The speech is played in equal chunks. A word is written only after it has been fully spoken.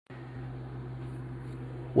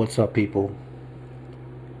What's up, people?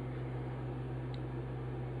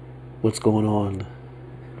 What's going on?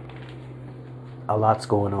 A lot's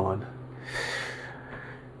going on.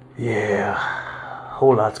 Yeah,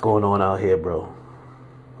 whole lot's going on out here, bro.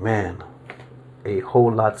 Man, a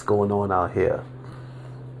whole lot's going on out here.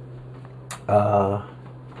 Uh,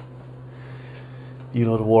 the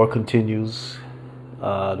war continues.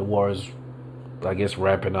 The war is, I guess,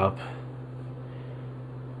 ramping up.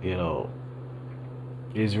 You know,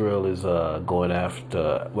 Israel is going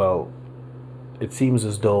after. Well, it seems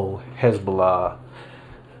as though Hezbollah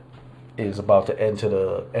is about to enter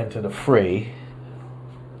the fray.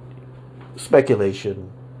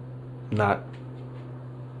 Speculation, not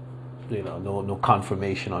no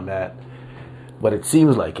confirmation on that, but it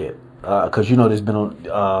seems like it because there's been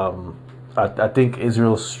I think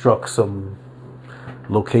Israel struck some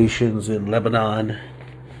locations in Lebanon,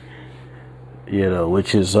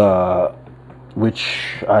 which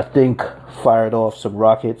I think fired off some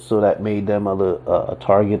rockets, so that made them a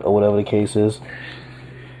target or whatever the case is.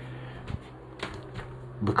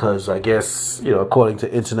 Because I guess, according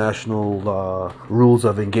to international rules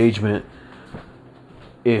of engagement,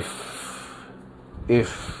 if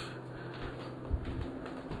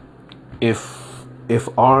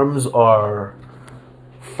arms are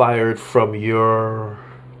fired from your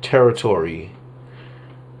territory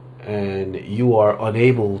and you are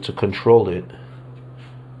unable to control it,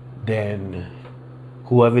 then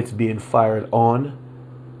whoever it's being fired on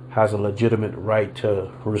has a legitimate right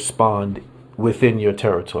to respond within your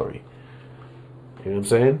territory. You know what I'm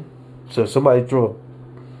saying? So if somebody threw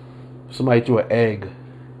an egg,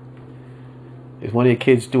 if one of your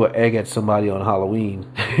kids threw an egg at somebody on Halloween,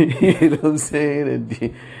 you know what I'm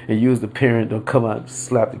saying, and you as the parent don't come out and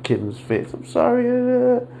slap the kid in his face, I'm sorry,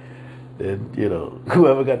 then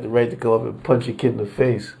whoever got the right to go up and punch your kid in the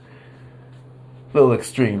face. A little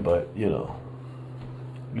extreme, but you know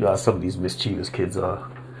how some of these mischievous kids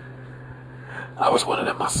are. I was one of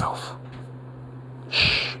them myself.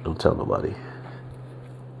 Shh, don't tell nobody.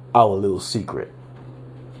 Our little secret.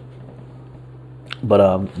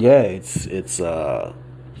 But yeah, it's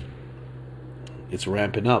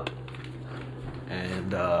ramping up,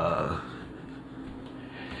 and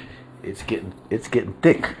it's getting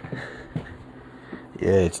thick.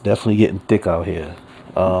 Yeah, it's definitely getting thick out here.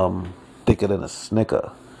 Thicker than a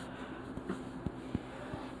Snicker.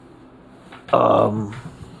 I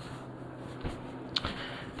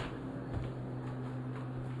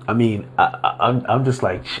mean, I'm just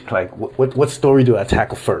like what story do I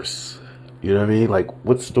tackle first? You know what I mean? Like,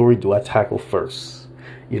 what story do I tackle first?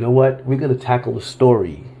 You know what? We're gonna tackle the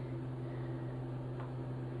story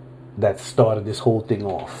that started this whole thing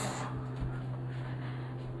off.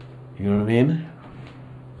 You know what I mean?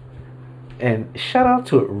 And shout out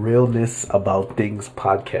to Realness About Things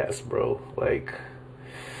podcast, bro. Like,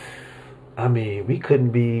 I mean, we couldn't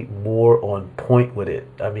be more on point with it.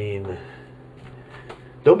 I mean,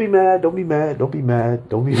 don't be mad,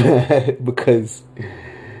 because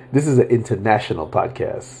this is an international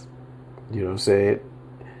podcast. You know what I'm saying?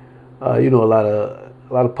 A lot of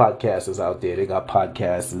podcasters out there. They got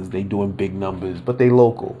podcasters. They doing big numbers, but they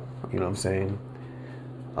local. You know what I'm saying?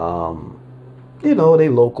 They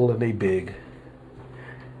local and they big.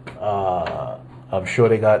 I'm sure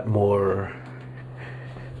they got more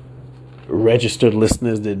registered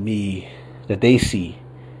listeners than me that they see,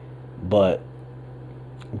 but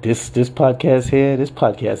this podcast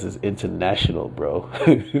is international, bro.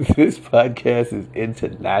 This podcast is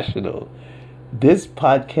international. This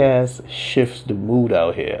podcast shifts the mood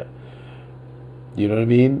out here. You know what I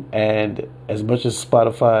mean? And as much as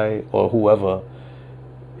Spotify or whoever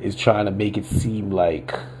is trying to make it seem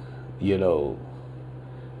like, we're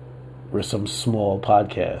some small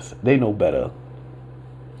podcast, they know better.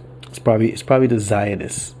 It's probably the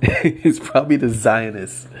Zionists. It's probably the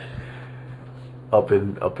Zionists up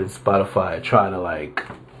in Spotify trying to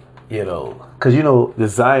because the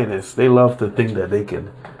Zionists, they love to think that they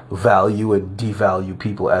can value and devalue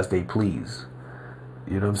people as they please.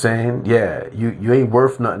 You know what I'm saying? Yeah, you ain't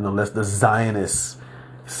worth nothing unless the Zionists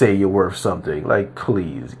say you're worth something. Like,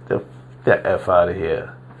 please, get the F out of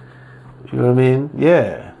here. You know what I mean?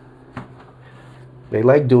 Yeah, they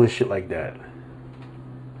like doing shit like that.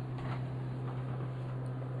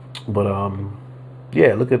 But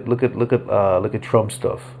yeah, look at Trump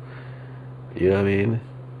stuff. You know what I mean?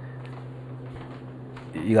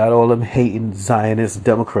 You got all them hating Zionist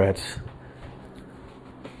Democrats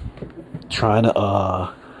trying to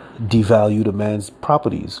devalue the man's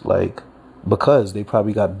properties, like, because they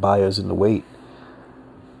probably got buyers in the wait.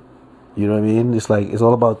 You know what I mean? It's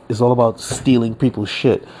all about stealing people's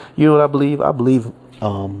shit. You know what I believe? I believe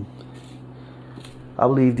Um, I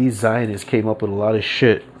believe these Zionists came up with a lot of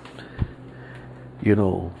shit, you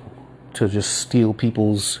know, to just steal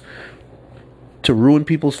people's, to ruin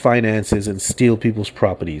people's finances and steal people's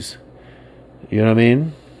properties. You know what I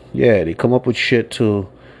mean? Yeah, they come up with shit to,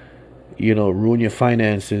 ruin your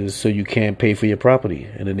finances so you can't pay for your property,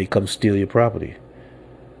 and then they come steal your property.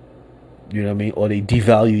 You know what I mean? Or they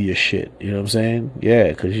devalue your shit. You know what I'm saying? Yeah,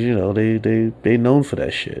 because they known for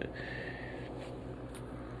that shit.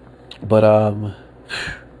 But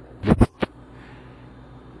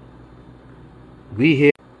we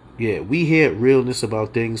here, yeah, we here at Realness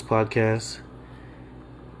About Things podcast.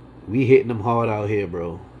 We hitting them hard out here,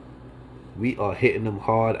 bro. We are hitting them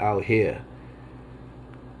hard out here,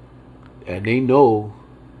 and they know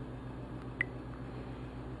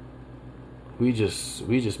we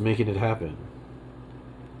just making it happen.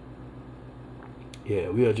 Yeah,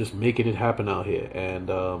 we are just making it happen out here, and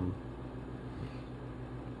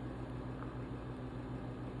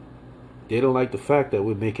they don't like the fact that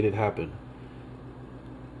we're making it happen.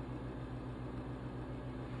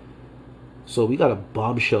 So we got a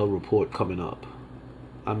bombshell report coming up.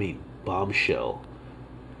 I mean, bombshell.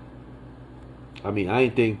 I mean, I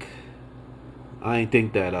ain't think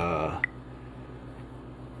that I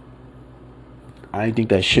didn't think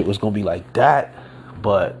that shit was gonna be like that.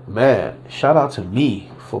 But man, shout out to me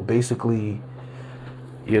for basically,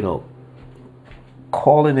 you know,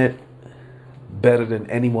 calling it better than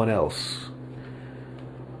anyone else.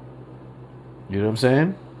 You know what I'm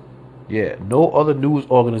saying? Yeah, no other news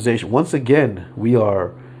organization. Once again, we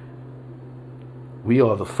are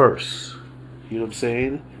the first. You know what I'm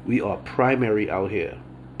saying? We are primary out here.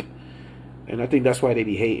 And I think that's why they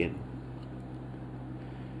be hating.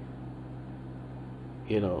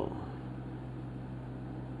 You know.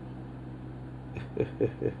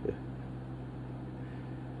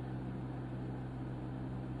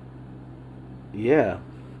 Yeah.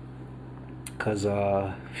 Cause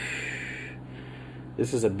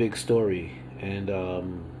this is a big story, and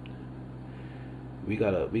we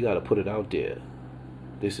gotta put it out there.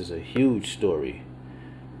 This is a huge story,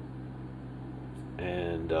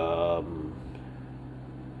 and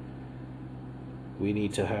we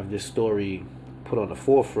need to have this story put on the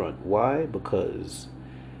forefront. Why? Because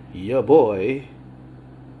your boy,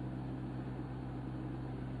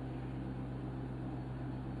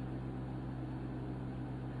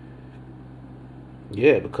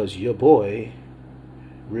 yeah, because your boy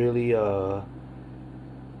really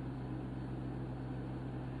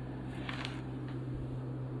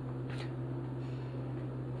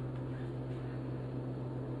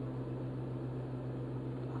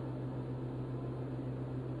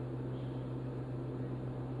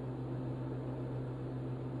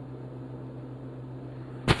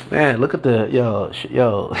man, look at the yo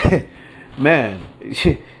man,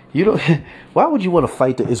 you don't why would you want to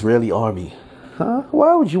fight the Israeli army? Huh?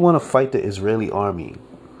 Why would you want to fight the Israeli army?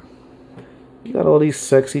 You got all these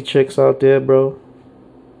sexy chicks out there, bro.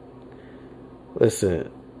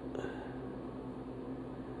 Listen,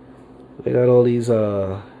 they got all these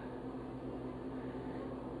yeah,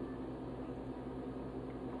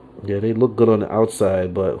 they look good on the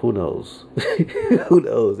outside, but who knows? Who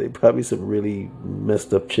knows? They probably some really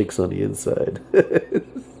messed up chicks on the inside.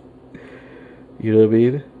 You know what I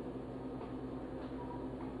mean?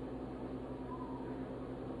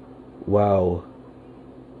 Wow.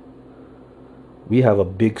 We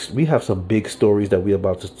have some big stories that we're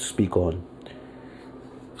about to speak on.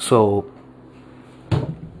 So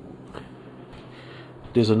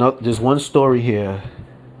there's one story here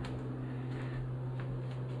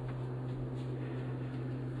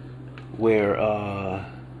where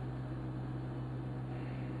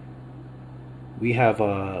we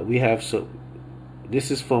have so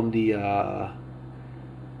this is from the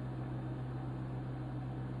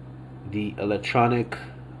electronic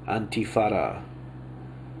Antifada.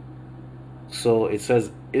 So it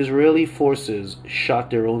says Israeli forces shot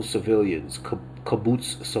their own civilians.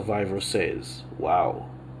 Kibbutz survivor says, "Wow."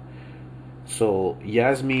 So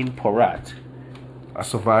Yasmin Porat, a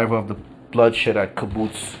survivor of the bloodshed at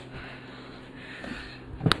Kibbutz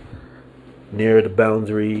near the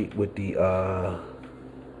boundary with the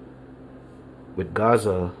with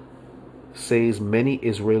Gaza, says many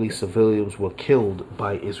Israeli civilians were killed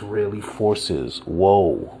by Israeli forces.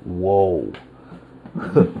 Whoa, whoa,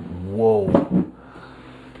 whoa.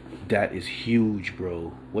 That is huge,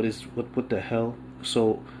 bro. What the hell?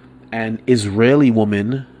 So, an Israeli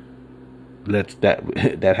woman,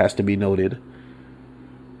 that has to be noted.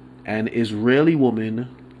 An Israeli woman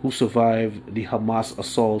who survived the Hamas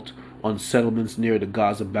assault on settlements near the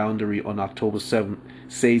Gaza boundary on October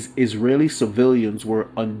says Israeli civilians were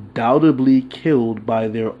undoubtedly killed by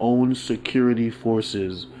their own security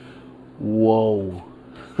forces. Whoa.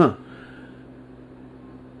 Huh.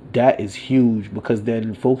 That is huge, because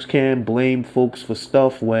then folks can't blame folks for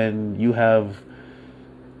stuff when you have,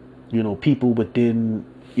 people within,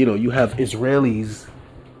 you have Israelis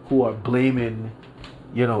who are blaming,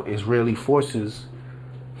 Israeli forces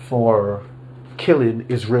for killing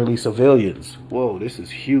Israeli civilians. Whoa, this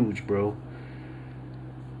is huge, bro.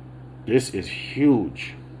 This is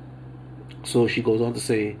huge. So she goes on to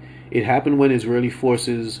say, it happened when Israeli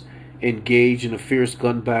forces engaged in a fierce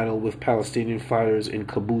gun battle with Palestinian fighters in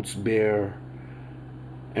Kibbutz Be'er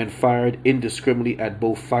and fired indiscriminately at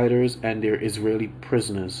both fighters and their Israeli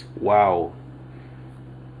prisoners. Wow.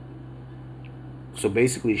 So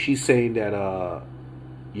basically she's saying that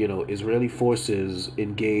Israeli forces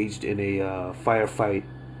engaged in a firefight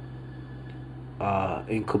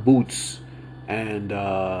in Kibbutz and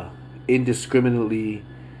indiscriminately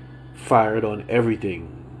fired on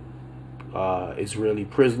everything. Israeli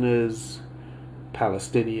prisoners,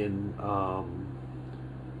 Palestinian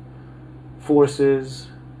forces.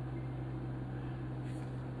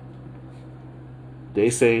 They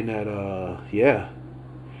saying that yeah.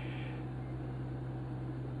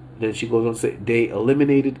 Then she goes on to say they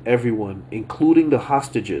eliminated everyone, including the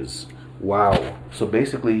hostages. Wow. So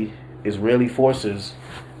basically, Israeli forces,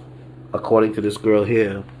 according to this girl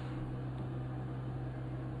here,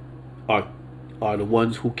 are the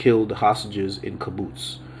ones who killed the hostages in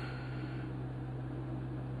Kibbutz.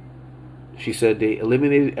 She said they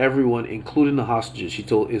eliminated everyone, including the hostages, she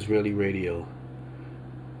told Israeli radio.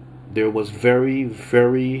 There was very,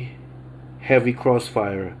 very heavy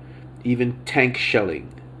crossfire, even tank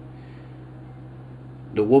shelling.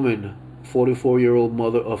 The woman, 44-year-old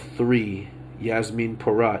mother of 3, Yasmin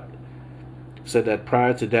Parat, said that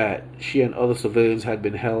prior to that, she and other civilians had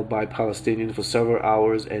been held by Palestinians for several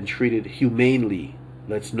hours and treated humanely.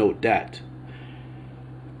 Let's note that.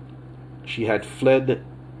 She had fled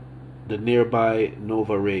the nearby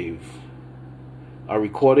Nova Rave. A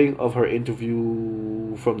recording of her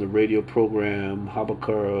interview from the radio program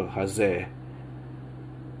Habakar Hazeh,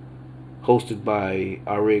 hosted by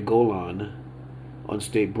Are Golan on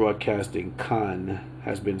state broadcasting Khan,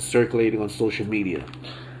 has been circulating on social media.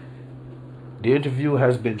 The interview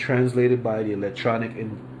has been translated by the Electronic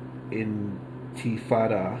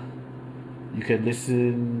Intifada. You can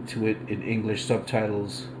listen to it in English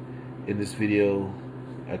subtitles in this video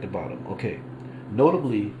at the bottom. Okay.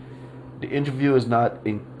 Notably, the interview is not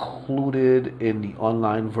included in the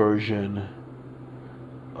online version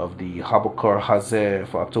of the Habakar Hazeh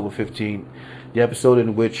for October 15th, the episode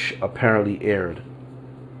in which apparently aired.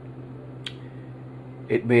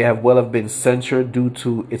 It may have been censored due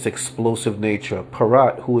to its explosive nature.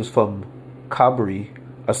 Parat, who is from Kabri,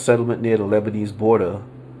 a settlement near the Lebanese border,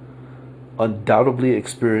 undoubtedly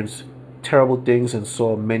experienced terrible things and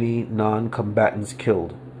saw many non-combatants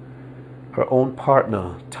killed. Her own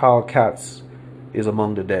partner, Tal Katz, is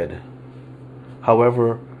among the dead.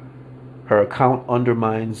 However, her account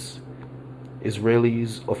undermines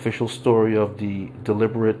Israelis' official story of the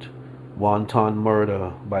deliberate, wanton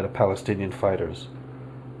murder by the Palestinian fighters.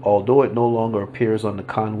 Although it no longer appears on the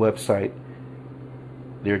Khan website,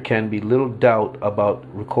 there can be little doubt about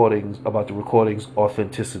the recording's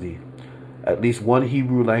authenticity. At least one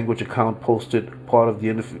Hebrew language account posted part of the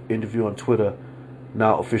interview on Twitter,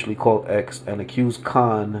 now officially called X, and accused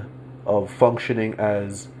Khan of functioning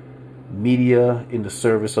as media in the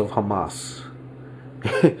service of Hamas.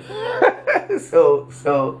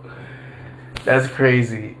 So that's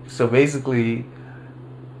crazy. So basically,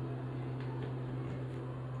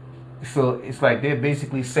 so it's like they're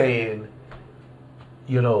basically saying,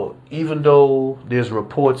 even though there's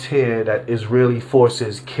reports here that Israeli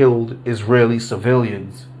forces killed Israeli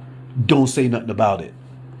civilians, don't say nothing about it.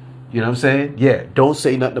 You know what I'm saying? Yeah, don't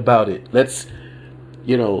say nothing about it. Let's,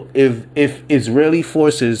 if Israeli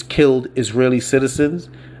forces killed Israeli citizens,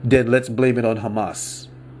 then let's blame it on Hamas.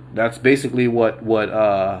 That's basically what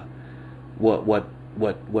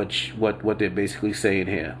they're basically saying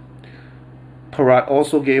here. Parat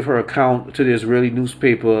also gave her account to the Israeli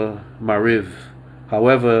newspaper Mariv.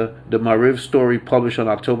 However, the Mariv story published on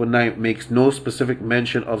October 9th makes no specific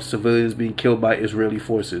mention of civilians being killed by Israeli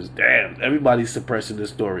forces. Damn, everybody's suppressing this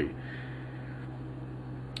story.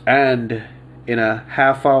 And in a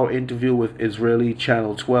half-hour interview with Israeli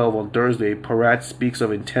Channel 12 on Thursday, Parat speaks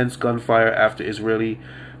of intense gunfire after Israeli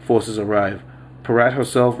forces arrived. Parat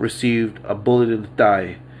herself received a bullet in the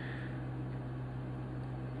thigh.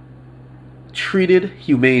 Treated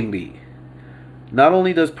humanely. Not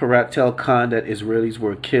only does Parat tell Khan that Israelis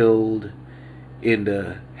were killed in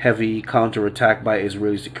the heavy counterattack by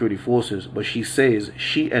Israeli security forces, but she says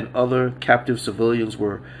she and other captive civilians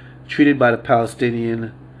were treated by the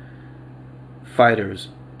Palestinian fighters.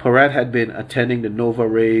 Porat had been attending the Nova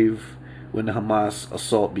rave when the Hamas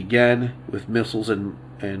assault began with missiles and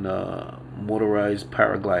motorized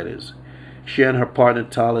paragliders. She and her partner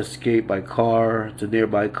Tal escaped by car to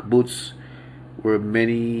nearby kibbutz, where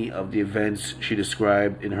many of the events she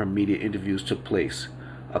described in her media interviews took place.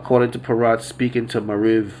 According to Porat speaking to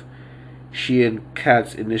Mariv, she and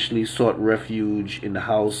Katz initially sought refuge in the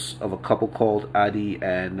house of a couple called Adi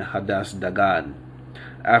and Hadass Dagan.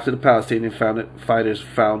 After the Palestinian fighters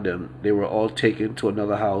found them, they were all taken to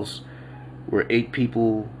another house where 8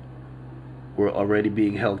 people were already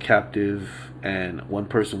being held captive and 1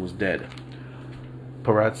 person was dead.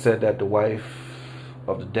 Porat said that the wife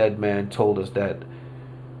of the dead man told us that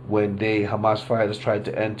when Hamas fighters tried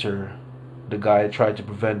to enter, the guy tried to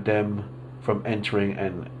prevent them from entering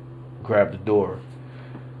and grabbed the door.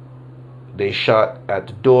 They shot at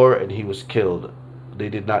the door and he was killed. They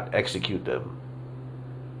did not execute them.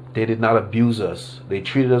 They did not abuse us. They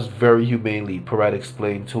treated us very humanely, Porat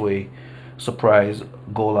explained to a surprise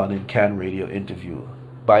Golan in Can radio interview.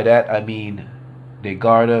 By that I mean they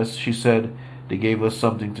guard us, she said. They gave us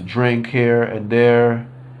something to drink here and there.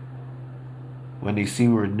 When they see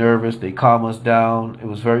we were nervous, they calm us down. It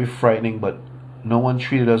was very frightening, but no one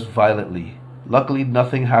treated us violently. Luckily,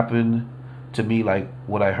 nothing happened to me like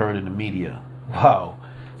what I heard in the media. Wow.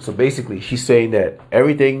 So basically, she's saying that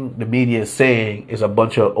everything the media is saying is a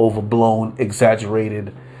bunch of overblown,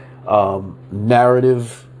 exaggerated,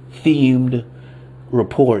 narrative-themed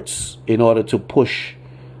reports in order to push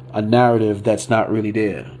a narrative that's not really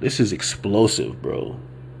there. This is explosive, bro.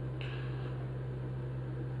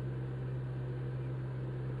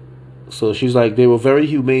 So she's like, they were very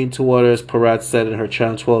humane toward us, Porat said in her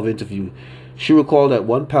Channel 12 interview. She recalled that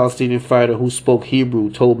one Palestinian fighter who spoke Hebrew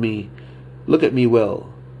told me, "Look at me well.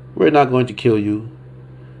 We're not going to kill you.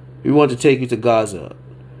 We want to take you to Gaza.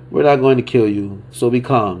 We're not going to kill you, so be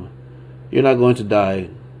calm. You're not going to die."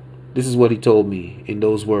 This is what he told me in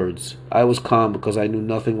those words. I was calm because I knew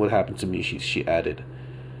nothing would happen to me, she added.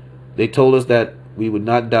 They told us that we would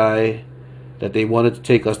not die, that they wanted to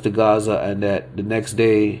take us to Gaza, and that the next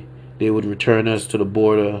day they would return us to the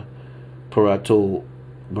border, Porat told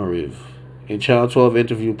Mariv. In Channel 12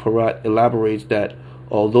 interview, Porat elaborates that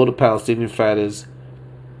although the Palestinian fighters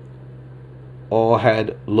all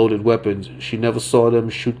had loaded weapons, she never saw them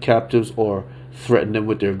shoot captives or threaten them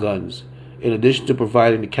with their guns. In addition to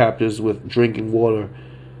providing the captives with drinking water,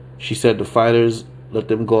 she said the fighters let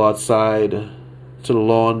them go outside to the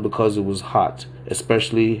lawn because it was hot,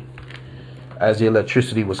 especially as the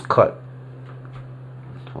electricity was cut.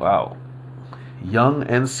 Wow. Young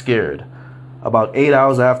and scared. About 8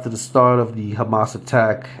 hours after the start of the Hamas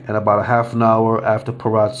attack and about a half an hour after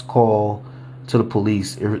Porat's call to the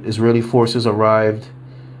police, Israeli forces arrived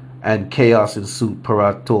and chaos ensued,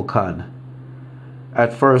 Porat told Khan.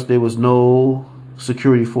 At first, there was no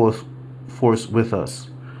security force with us.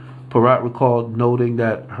 Porat recalled noting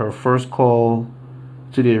that her first call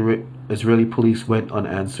to the Israeli police went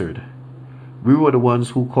unanswered. We were the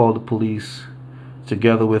ones who called the police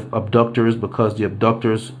together with abductors because the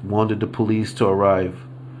abductors wanted the police to arrive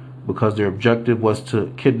because their objective was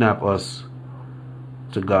to kidnap us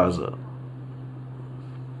to Gaza.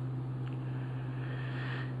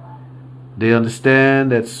 They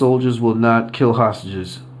understand that soldiers will not kill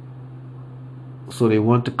hostages, so they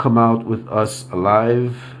want to come out with us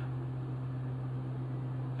alive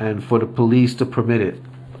and for the police to permit it,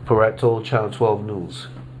 Porat told Channel 12 News.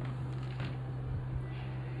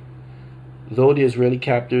 Though the Israeli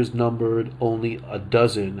captors numbered only a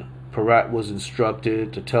dozen, Porat was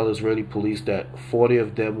instructed to tell Israeli police that 40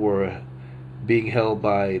 of them were being held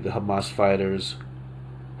by the Hamas fighters,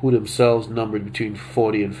 who themselves numbered between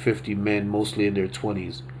 40 and 50 men, mostly in their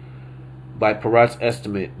 20s. By Porat's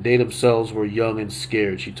estimate, they themselves were young and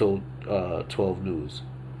scared, she told 12 News.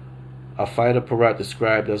 A fighter Porat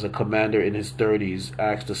described as a commander in his 30s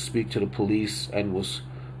asked to speak to the police and was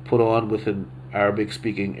put on with an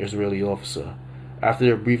Arabic-speaking Israeli officer. After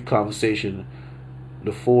their brief conversation,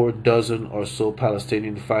 the 4 dozen or so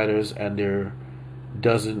Palestinian fighters and their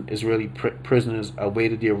dozen Israeli prisoners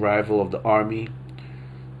awaited the arrival of the army,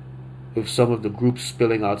 with some of the groups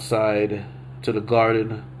spilling outside to the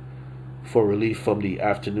garden for relief from the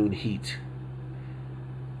afternoon heat.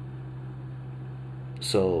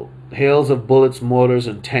 So, hails of bullets, mortars,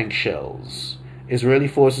 and tank shells. Israeli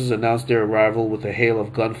forces announced their arrival with a hail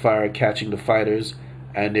of gunfire catching the fighters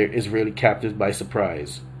and their Israeli captives by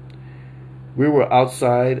surprise. We were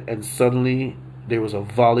outside and suddenly there was a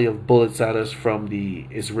volley of bullets at us from the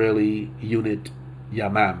Israeli unit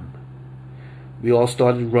Yamam. We all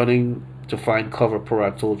started running to find cover,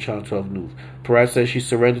 Parat told Channel 12 News. Parat says she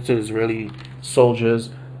surrendered to the Israeli soldiers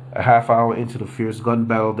a half hour into the fierce gun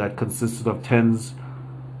battle that consisted of tens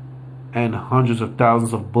and hundreds of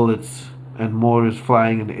thousands of bullets and mortars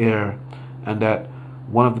flying in the air, and that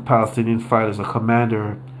one of the Palestinian fighters, a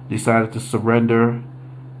commander, decided to surrender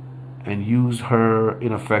and use her,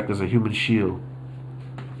 in effect, as a human shield.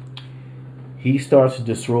 He starts to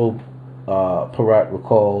disrobe, Parat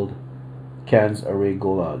recalled Cannes Array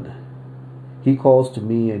Golan. He calls to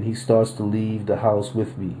me and he starts to leave the house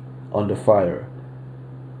with me, under fire.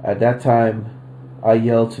 At that time, I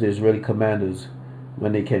yell to the Israeli commanders,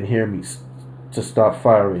 when they can hear me, to stop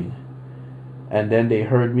firing. And then they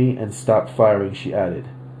heard me and stopped firing, she added.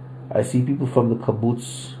 I see people from the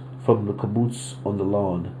kibbutz on the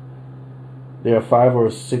lawn. There are 5 or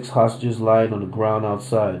 6 hostages lying on the ground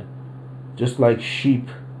outside, just like sheep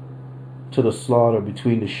to the slaughter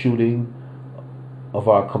between the shooting of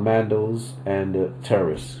our commandos and the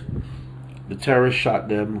terrorists. The terrorists shot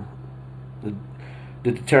them.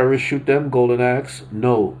 Did the terrorists shoot them? Golden asks.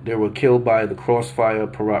 No, they were killed by the crossfire,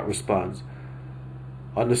 Parat responds.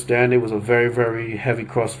 Understand, it was a very, very heavy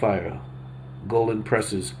crossfire. Golden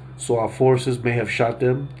presses. So our forces may have shot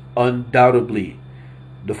them? Undoubtedly,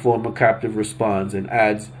 the former captive responds and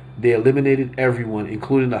adds, they eliminated everyone,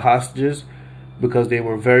 including the hostages, because they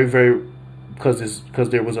were because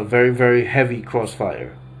there was a very, very heavy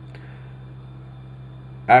crossfire.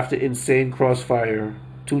 After insane crossfire,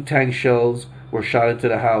 2 tank shells were shot into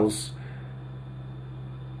the house.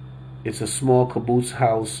 It's a small kibbutz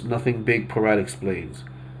house, nothing big, Parat explains.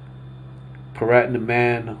 Parat and the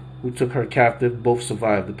man who took her captive both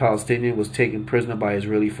survived. The Palestinian was taken prisoner by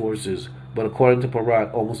Israeli forces, but according to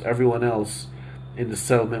Parat, almost everyone else in the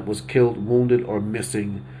settlement was killed, wounded, or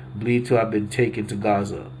missing, believed to have been taken to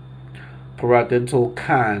Gaza. Parat then told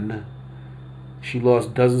Khan she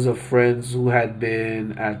lost dozens of friends who had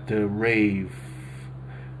been at the rave,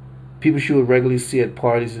 people she would regularly see at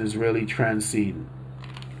parties in Israeli trans scene.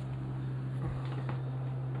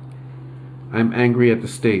 I'm angry at the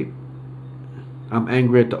state. I'm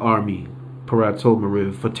angry at the army, Parat told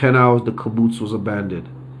Mariv. For 10 hours, the kibbutz was abandoned.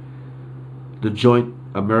 The joint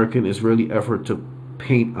American-Israeli effort to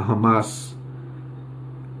paint Hamas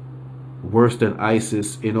worse than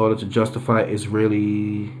ISIS in order to justify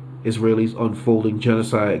Israelis' unfolding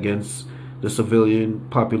genocide against the civilian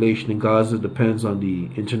population in Gaza depends on the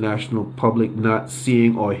international public not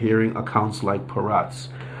seeing or hearing accounts like Parat's.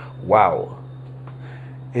 Wow.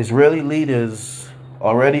 Israeli leaders,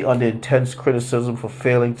 already under intense criticism for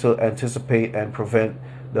failing to anticipate and prevent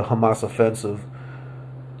the Hamas offensive,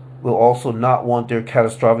 will also not want their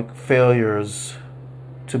catastrophic failures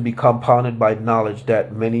to be compounded by knowledge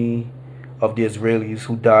that many of the Israelis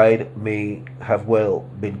who died may have well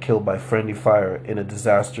been killed by friendly fire in a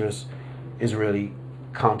disastrous Israeli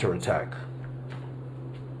counterattack.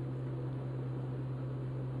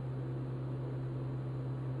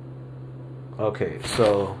 Okay,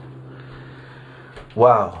 so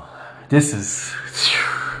wow, this is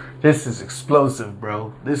explosive,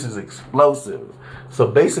 bro. This is explosive. So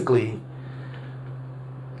basically,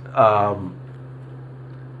 so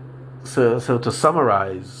to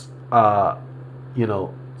summarize,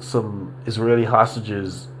 some Israeli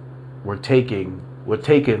hostages were taken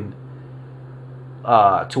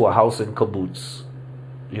to a house in kibbutz.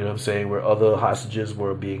 You know what I'm saying, where other hostages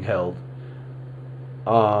were being held.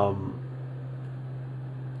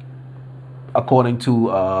 According to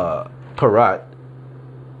Parat,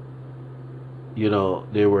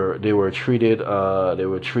 they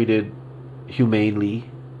were treated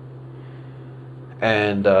humanely,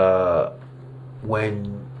 and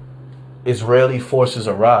when Israeli forces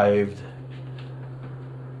arrived,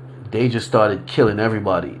 they just started killing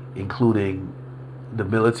everybody, including the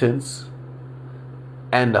militants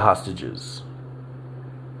and the hostages,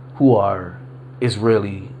 who are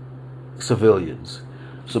Israeli civilians.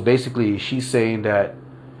 So basically, she's saying that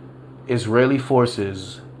Israeli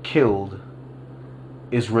forces killed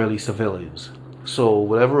Israeli civilians. So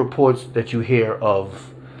whatever reports that you hear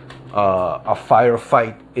of a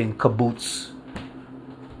firefight in kibbutz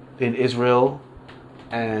in Israel,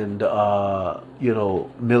 and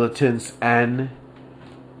militants and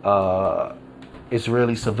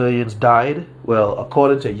Israeli civilians died. Well,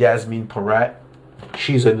 according to Yasmin Parat,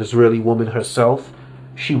 she's an Israeli woman herself.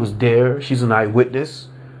 She was there. She's an eyewitness,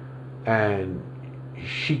 and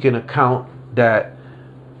she can account that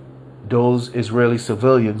those Israeli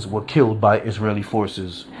civilians were killed by Israeli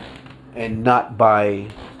forces and not by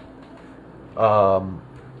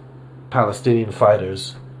Palestinian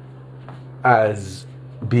fighters as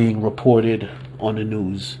being reported on the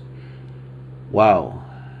news. Wow,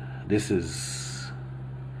 this is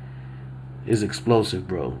explosive,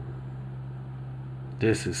 bro.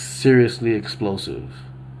 This is seriously explosive.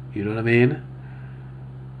 You know what I mean?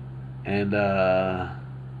 And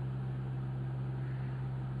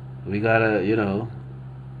we gotta,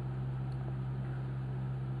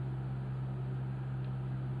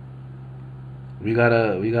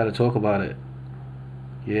 we gotta talk about it.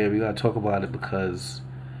 Yeah, we gotta talk about it because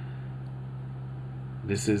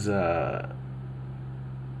this is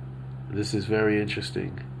very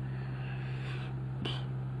interesting.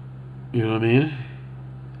 You know what I mean?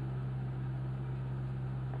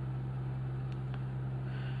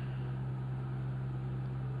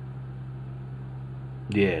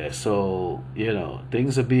 Yeah, so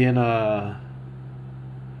things are being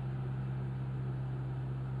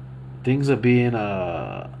things are being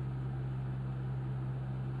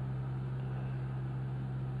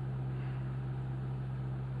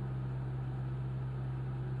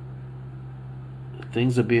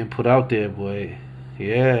things are being put out there, boy.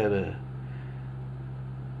 Yeah,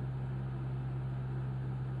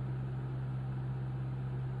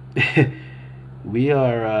 we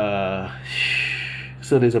are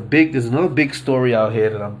so there's another big story out here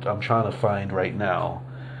that I'm trying to find right now.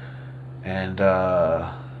 And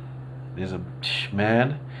there's a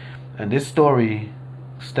man, and this story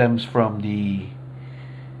stems from the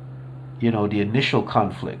initial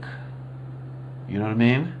conflict. You know what I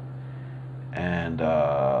mean? And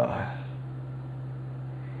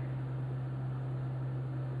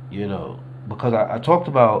because I talked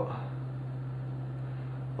about,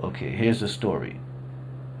 okay, here's the story.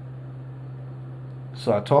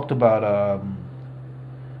 So I talked about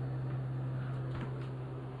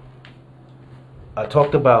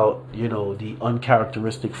the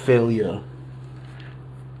uncharacteristic failure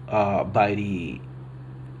by the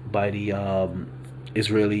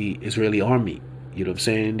Israeli army. You know what I'm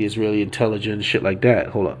saying? The Israeli intelligence, shit like that.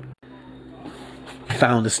 Hold up.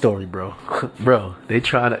 Found the story, bro. Bro, they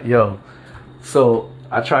try to So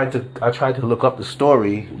I tried to look up the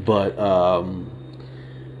story, but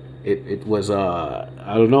it was I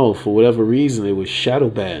don't know, for whatever reason it was shadow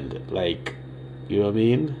banned. Like, you know what I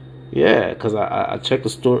mean? Yeah, because I checked the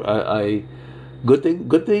story. I good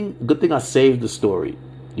thing I saved the story.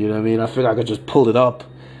 You know what I mean? I figured I could just pull it up,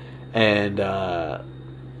 and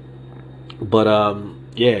but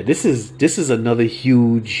yeah, this is another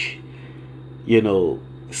huge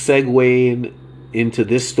segue into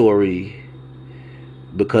this story,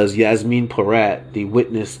 because Yasmin Porat, the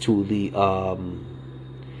witness to the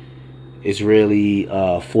Israeli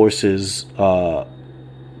forces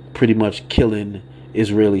pretty much killing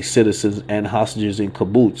Israeli citizens and hostages in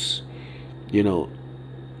kibbutz,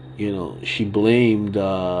 she blamed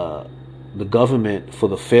the government for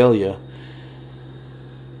the failure.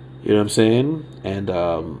 You know what I'm saying? And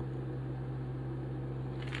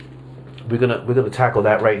we're gonna tackle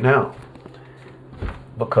that right now,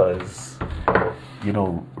 because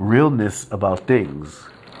realness about things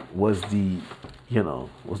was the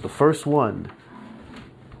first one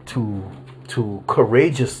to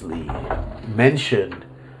courageously mention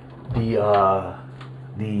the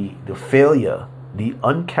failure, the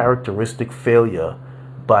uncharacteristic failure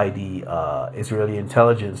by the Israeli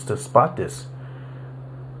intelligence to spot this.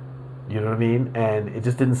 You know what I mean? And it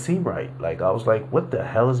just didn't seem right. Like, I was like, what the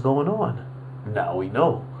hell is going on? Now we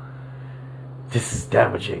know. This is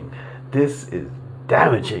damaging. This is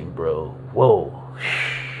damaging, bro. Whoa.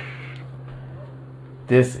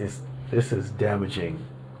 This is damaging.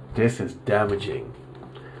 This is damaging.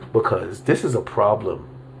 Because this is a problem.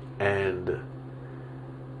 And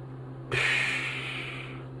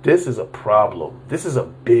this is a problem. This is a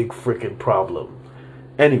big freaking problem.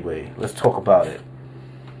 Anyway, let's talk about it.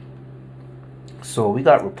 So we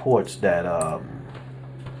got reports that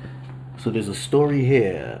so there's a story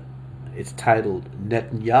here. It's titled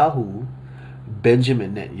Benjamin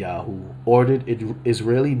Netanyahu ordered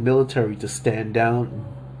Israeli military to stand down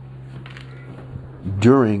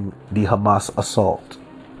during the Hamas assault.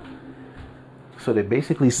 So they're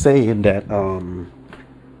basically saying that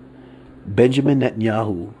Benjamin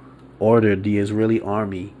Netanyahu ordered the Israeli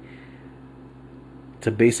army to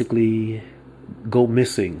basically go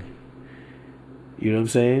missing. You know what I'm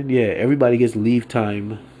saying? Yeah, everybody gets leave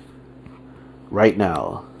time right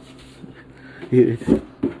now. You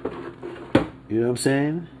know what I'm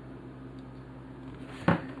saying?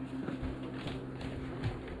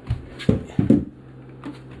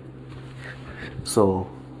 So,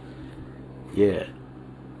 yeah.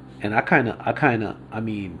 And I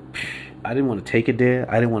mean, I didn't want to take it there.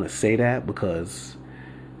 I didn't want to say that because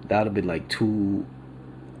that would have been like too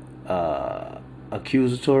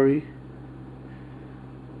accusatory.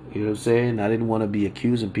 You know what I'm saying? I didn't want to be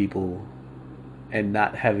accusing people and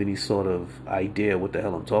not have any sort of idea what the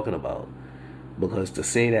hell I'm talking about. Because to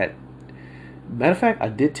say that, matter of fact, I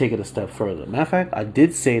did take it a step further. Matter of fact, I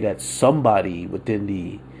did say that somebody within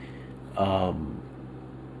the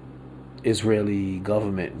Israeli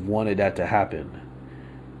government wanted that to happen.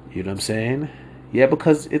 You know what I'm saying? Yeah,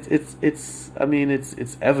 because it's I mean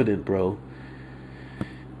it's evident, bro.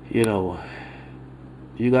 You know,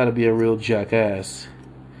 you got to be a real jackass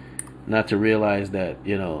not to realize that,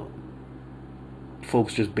 you know,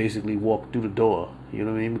 folks just basically walked through the door. You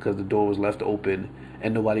know what I mean? Because the door was left open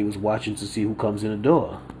and nobody was watching to see who comes in the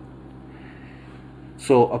door.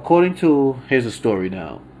 So, here's a story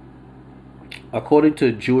now. According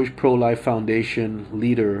to Jewish Pro-Life Foundation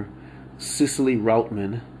leader Cicely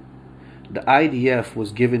Routman, the IDF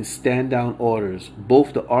was given stand-down orders,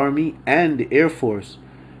 both the Army and the Air Force,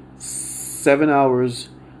 7 hours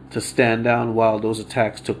to stand down while those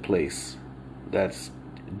attacks took place. That's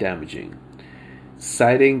damaging.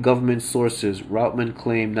 Citing government sources, Routman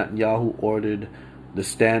claimed Netanyahu ordered the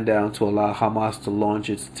stand down to allow Hamas to launch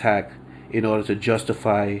its attack in order to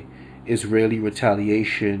justify Israeli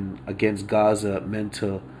retaliation against Gaza meant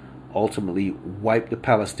to ultimately wipe the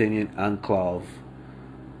Palestinian enclave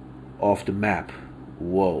off the map.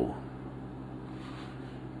 Whoa.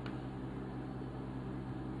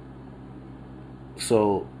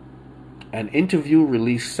 So, an interview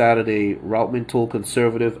released Saturday, Routman told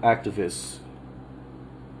conservative activists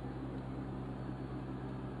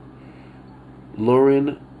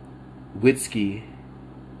Lauren Witzke,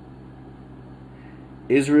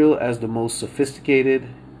 Israel as the most sophisticated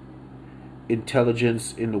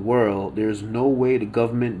intelligence in the world, there's no way the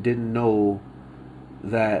government didn't know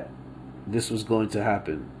that this was going to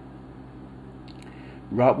happen.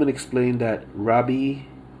 Routman explained that Rabbi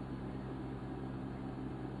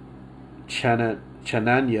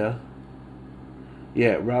Chananya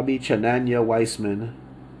Weissman,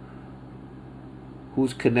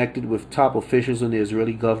 who's connected with top officials in the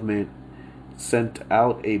Israeli government, sent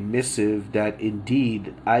out a missive that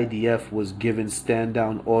indeed IDF was given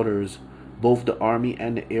stand-down orders, both the Army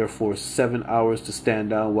and the Air Force, 7 hours to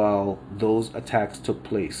stand down while those attacks took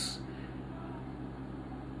place.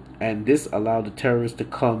 And this allowed the terrorists to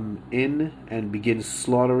come in and begin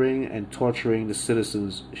slaughtering and torturing the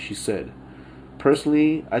citizens, she said.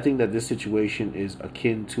 Personally, I think that this situation is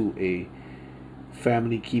akin to a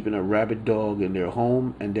family keeping a rabid dog in their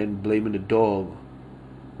home and then blaming the dog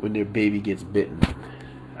when their baby gets bitten.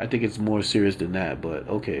 I think it's more serious than that, but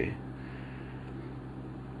okay.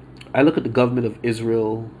 I look at the government of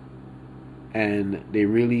Israel and they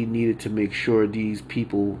really needed to make sure these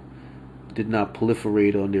people did not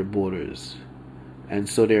proliferate on their borders. And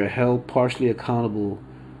so they're held partially accountable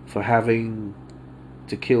for having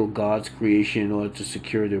to kill God's creation in order to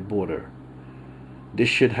secure their border. This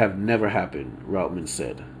should have never happened, Routman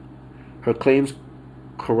said. Her claims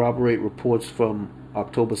corroborate reports from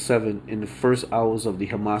October 7, in the first hours of the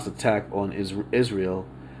Hamas attack on Israel,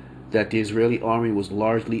 that the Israeli army was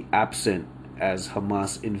largely absent as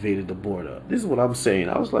Hamas invaded the border. This is what I'm saying.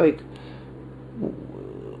 I was like,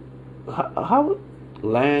 how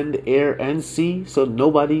land, air, and sea? So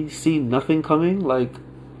nobody see nothing coming? Like,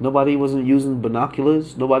 nobody wasn't using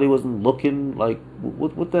binoculars? Nobody wasn't looking? Like,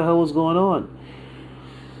 what the hell was going on?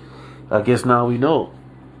 I guess now we know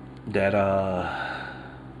that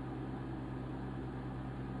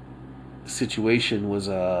situation was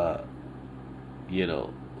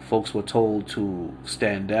folks were told to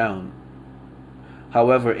stand down.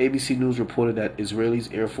 However, ABC News reported that Israel's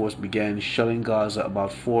Air Force began shelling Gaza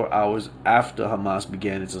about 4 hours after Hamas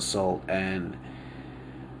began its assault, and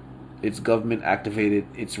its government activated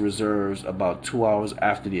its reserves about 2 hours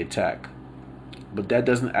after the attack. But that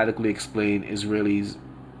doesn't adequately explain Israel's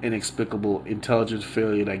inexplicable intelligence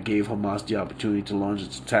failure that gave Hamas the opportunity to launch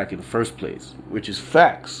its attack in the first place, which is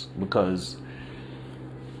facts, because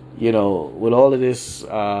with all of this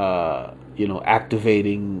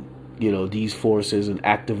activating these forces and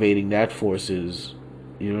activating that forces,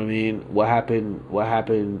 you know what I mean, what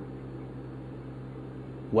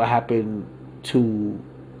happened to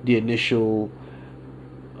the initial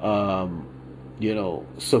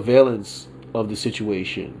surveillance of the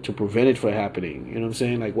situation to prevent it from happening? You know what I'm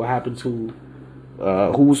saying? Like, what happened to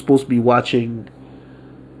who was supposed to be watching?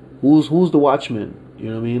 Who's the watchman? You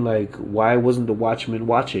know what I mean? Like, why wasn't the watchman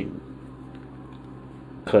watching?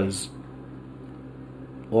 Because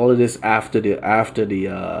all of this after the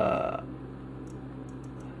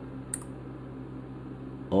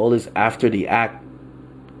All this after the act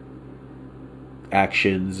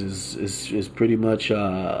actions is pretty much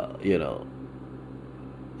And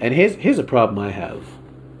here's a problem I have,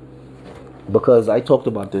 because I talked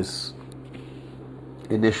about this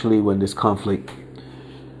initially when this conflict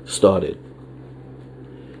started.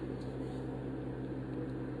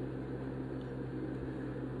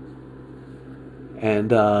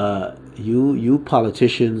 And you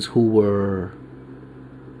politicians who were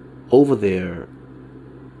over there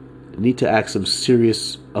need to ask some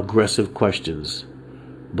serious aggressive questions,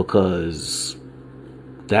 because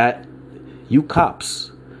that you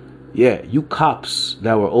cops, yeah, you cops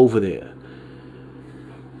that were over there.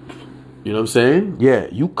 You know what I'm saying? Yeah,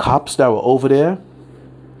 you cops that were over there,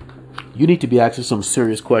 you need to be asking some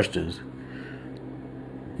serious questions.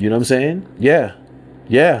 You know what I'm saying? Yeah.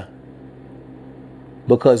 Yeah.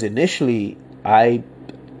 Because initially I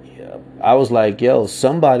was like, yo,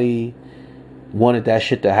 somebody wanted that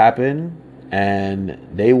shit to happen, and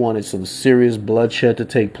they wanted some serious bloodshed to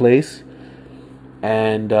take place.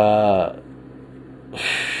 And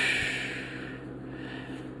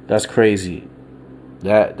that's crazy.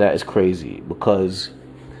 That is crazy, because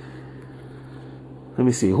let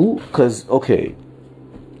me see because okay,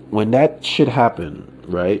 when that shit happened,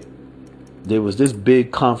 right? There was this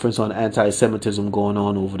big conference on anti-Semitism going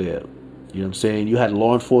on over there. You know what I'm saying? You had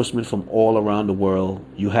law enforcement from all around the world.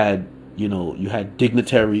 You had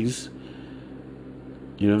dignitaries.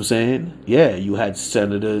 You know what I'm saying? Yeah, you had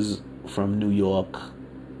senators from New York.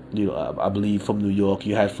 I believe from New York.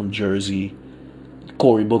 You had from Jersey.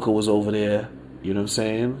 Cory Booker was over there. You know what I'm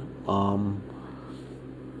saying?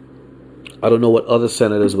 I don't know what other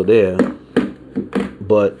senators were there,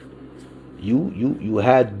 but you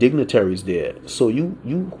had dignitaries there. So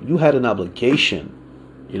you had an obligation.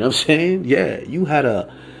 You know what I'm saying? Yeah, you had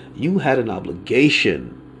an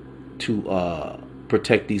obligation to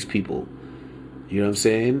protect these people. You know what I'm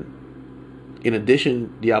saying? In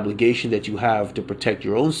addition, the obligation that you have to protect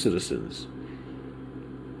your own citizens.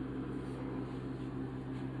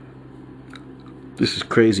 This is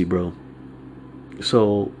crazy, bro.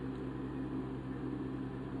 So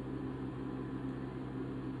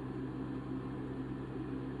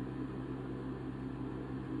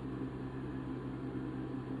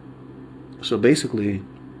basically,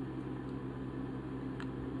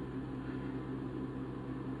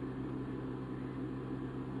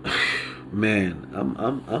 man,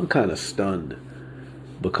 I'm kind of stunned,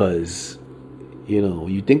 because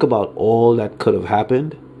you think about all that could have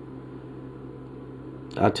happened.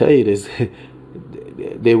 I'll tell you this.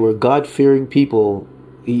 They were God-fearing people,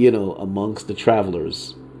 amongst the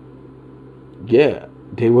travelers. Yeah,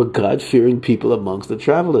 they were God-fearing people amongst the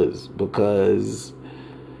travelers, because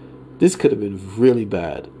this could have been really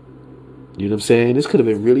bad. You know what I'm saying? This could have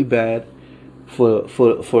been really bad for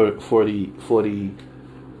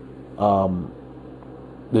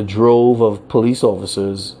the drove of police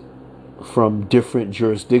officers from different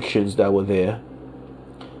jurisdictions that were there.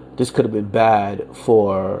 This could have been bad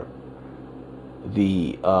for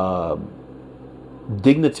the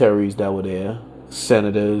dignitaries that were there,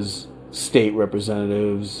 senators, state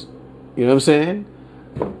representatives. You know what I'm saying?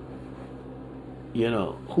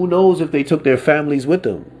 Who knows if they took their families with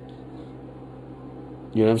them?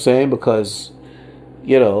 You know what I'm saying? Because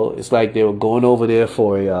it's like they were going over there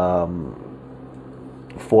for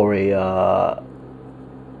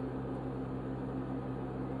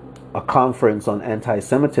a conference on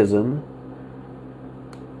anti-Semitism,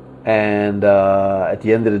 and at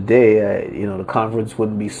the end of the day, the conference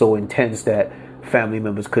wouldn't be so intense that family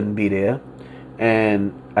members couldn't be there,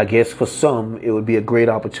 and I guess for some it would be a great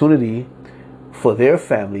opportunity for their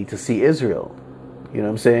family to see Israel. You know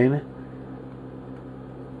what I'm saying?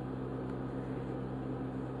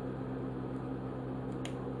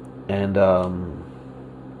 And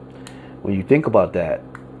when you think about that,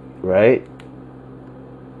 right?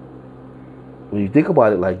 When you think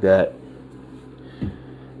about it like that,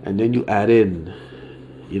 and then you add in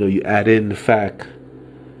the fact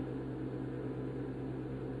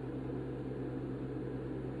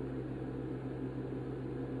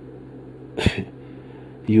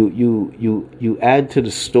you add to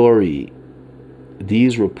the story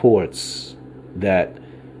these reports that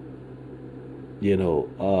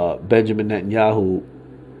Benjamin Netanyahu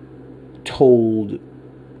told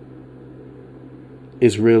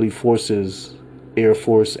Israeli forces, Air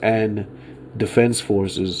Force and Defense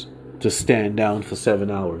Forces, to stand down for 7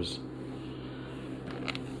 hours.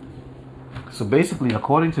 So basically,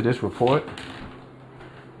 according to this report,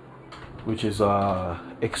 which is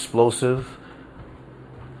explosive,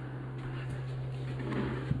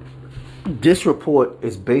 this report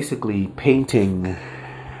is basically painting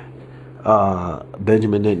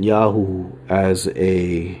Benjamin Netanyahu as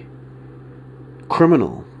a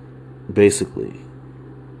criminal, basically,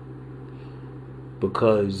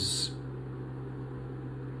 because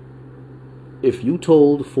if you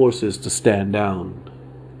told forces to stand down,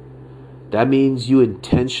 that means you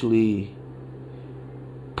intentionally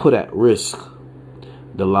put at risk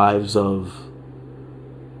the lives of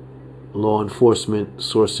law enforcement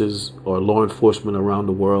sources or law enforcement around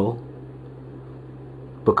the world,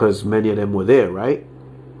 because many of them were there, right?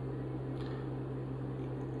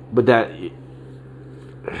 But that,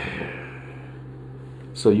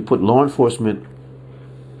 so you put law enforcement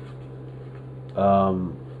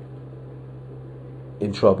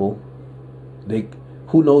in trouble.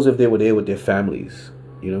 Who knows if they were there with their families?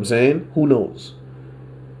 You know what I'm saying? Who knows?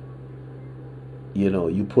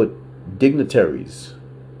 You put dignitaries.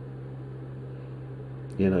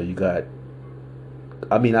 You got,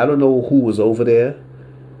 I don't know who was over there.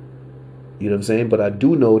 You know what I'm saying? But I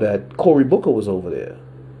do know that Cory Booker was over there.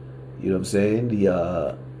 You know what I'm saying?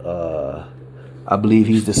 I believe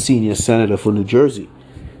he's the senior senator for New Jersey.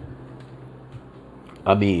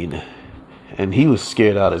 And he was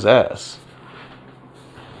scared out his ass.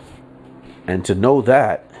 And to know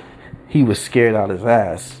that he was scared out his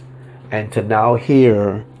ass, and to now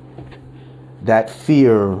hear that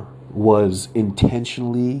fear was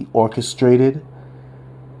intentionally orchestrated,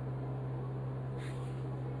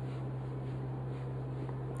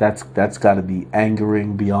 that's got to be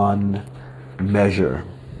angering beyond measure.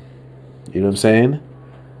 You know what I'm saying?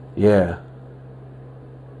 Yeah,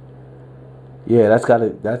 that's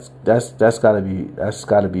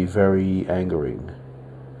gotta be very angering,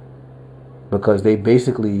 because they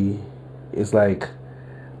basically, it's like,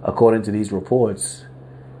 according to these reports,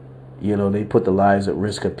 they put the lives at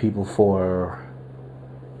risk of people for,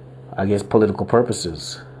 I guess, political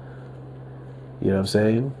purposes. You know what I'm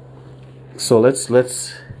saying? So let's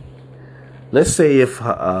say if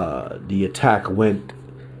the attack went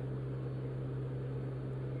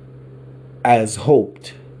as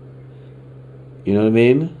hoped. You know what I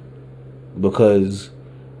mean? Because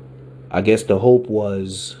I guess the hope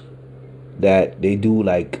was that they do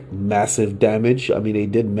like massive damage. They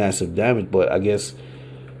did massive damage, but I guess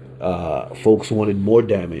folks wanted more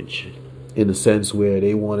damage, in the sense where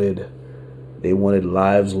they wanted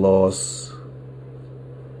lives lost.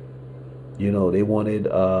 They wanted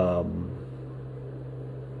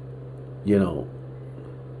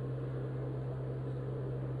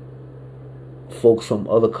folks from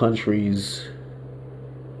other countries.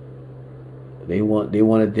 They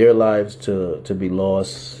wanted their lives to be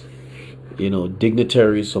lost.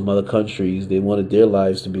 Dignitaries from other countries, they wanted their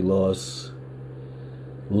lives to be lost.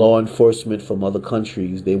 Law enforcement from other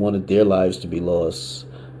countries, they wanted their lives to be lost.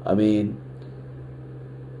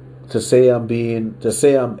 To say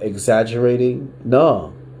I'm exaggerating,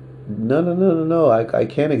 no. I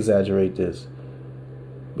can't exaggerate this,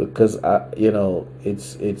 because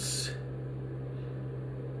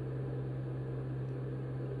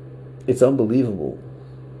it's unbelievable.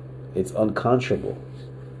 It's unconscionable.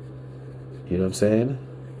 You know what I'm saying?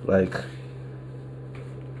 Like,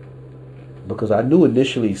 because I knew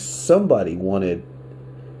initially somebody wanted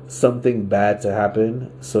something bad to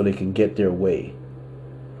happen so they can get their way.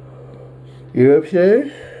 You know what I'm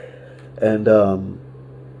saying? And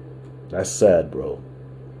that's sad, bro.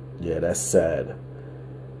 Yeah, that's sad.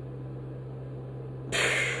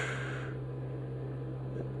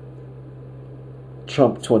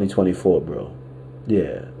 Trump 2024, bro.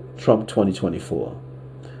 Yeah, Trump 2024.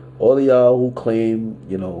 All of y'all who claim,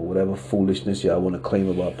 whatever foolishness y'all want to claim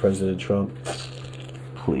about President Trump,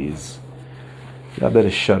 please, y'all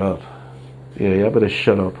better shut up. Yeah, y'all better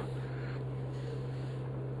shut up.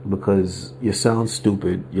 Because you sound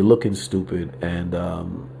stupid, you're looking stupid, and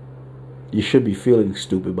you should be feeling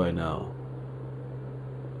stupid by now.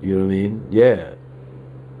 You know what I mean? Yeah.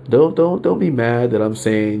 Don't be mad that I'm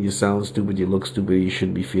saying you sound stupid, you look stupid, you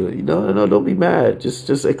shouldn't be feeling. No, don't be mad. Just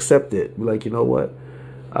accept it. Be like, you know what?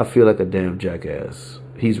 I feel like a damn jackass.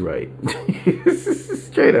 He's right.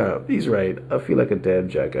 Straight up, he's right. I feel like a damn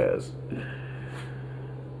jackass.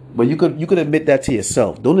 But you could admit that to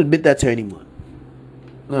yourself. Don't admit that to anyone.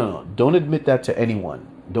 No, don't admit that to anyone.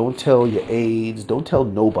 Don't tell your aides. Don't tell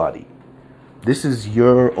nobody. This is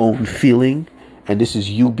your own feeling, and this is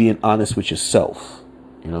you being honest with yourself.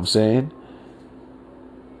 You know what I'm saying?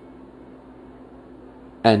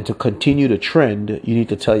 And to continue the trend, you need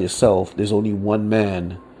to tell yourself there's only one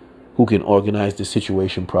man who can organize the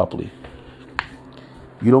situation properly.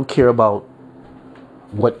 You don't care about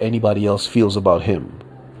what anybody else feels about him.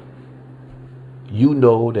 You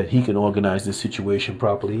know that he can organize this situation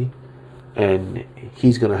properly, and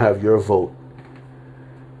he's gonna have your vote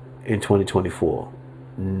in 2024.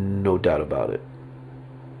 No doubt about it.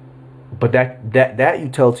 But that you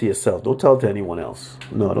tell to yourself. Don't tell it to anyone else.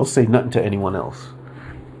 No, don't say nothing to anyone else.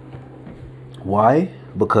 Why?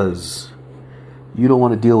 Because you don't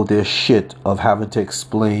want to deal with their shit of having to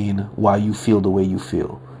explain why you feel the way you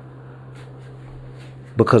feel.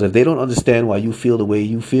 Because if they don't understand why you feel the way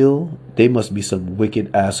you feel, they must be some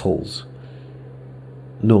wicked assholes.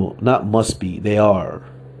 No, not must be. They are.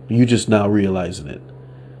 You just now realizing it.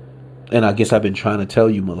 And I guess I've been trying to tell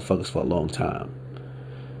you motherfuckers for a long time.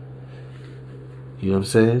 You know what I'm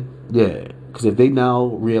saying? Yeah. Because if they now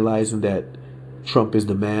realizing that Trump is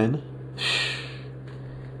the man,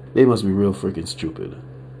 they must be real freaking stupid.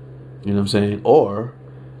 You know what I'm saying? Or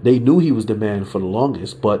they knew he was the man for the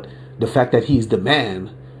longest, but the fact that he's the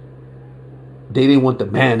man, they didn't want the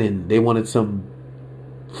man in. They wanted some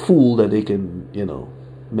fool that they can,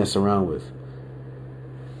 mess around with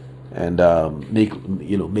and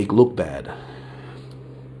make look bad.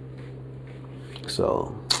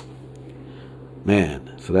 So,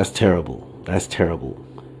 man, so that's terrible. That's terrible.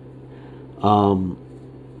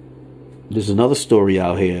 There's another story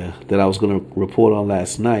out here that I was going to report on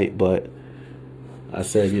last night, but I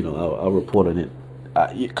said, I'll report on it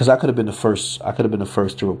because I could have been the first. I could have been the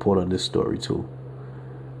first to report on this story too.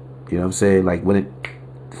 You know what I'm saying? Like when it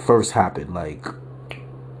first happened, like,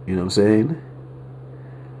 you know what I'm saying?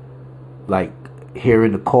 Like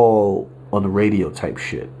hearing the call on the radio type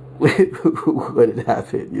shit when it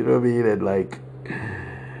happened. You know what I mean? And like,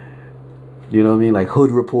 you know what I mean? Like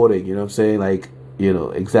hood reporting. You know what I'm saying? Like,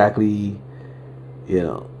 exactly.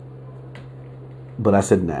 But I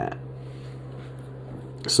said nah.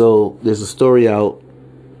 So there's a story out.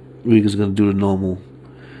 We're just gonna do the normal.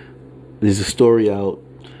 There's a story out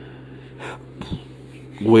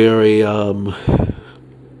where a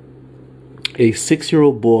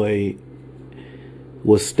 6-year-old boy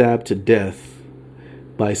was stabbed to death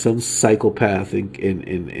by some psychopath in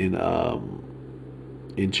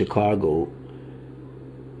Chicago,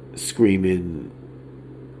 screaming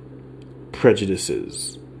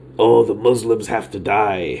prejudices. Oh, the Muslims have to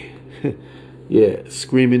die. Yeah,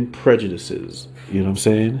 screaming prejudices. You know what I'm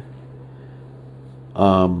saying?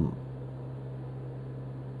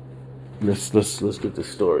 Let's get this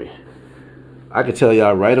story. I can tell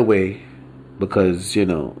y'all right away because we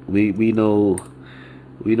know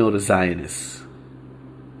the Zionists.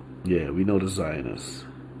 Yeah, we know the Zionists.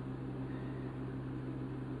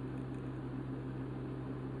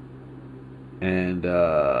 And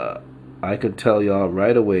I could tell y'all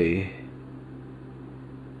right away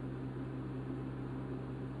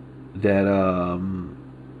that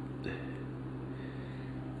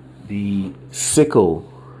the Sicko,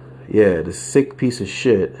 the sick piece of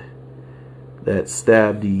shit that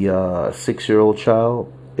stabbed the 6-year-old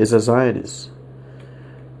child is a Zionist.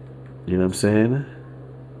 You know what I'm saying?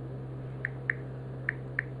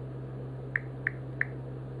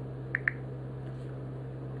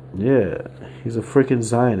 Yeah, he's a freaking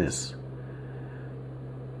Zionist.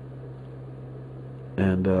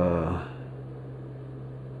 And I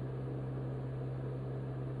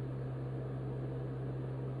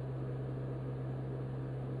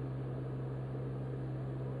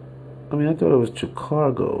mean, I thought it was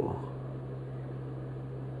Chicago.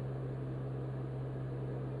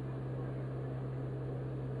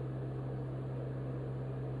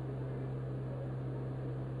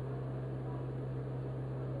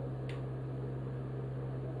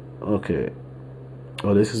 Okay.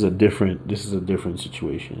 Oh, this is a different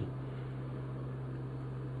situation.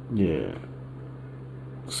 Yeah.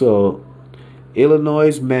 So,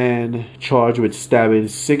 Illinois man charged with stabbing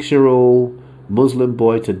 6-year-old Muslim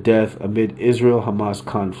boy to death amid Israel-Hamas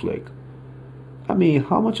conflict. I mean,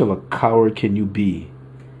 how much of a coward can you be?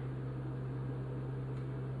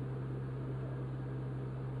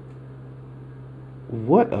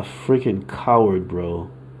 What a freaking coward, bro.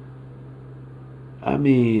 I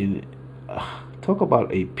mean, talk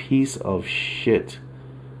about a piece of shit.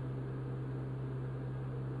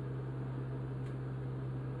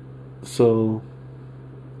 So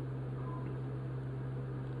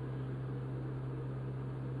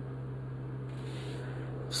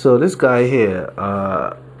this guy here,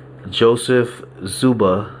 Joseph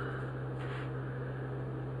Zuba,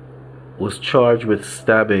 was charged with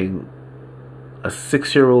stabbing a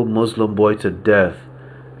 6-year-old Muslim boy to death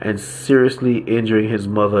and seriously injuring his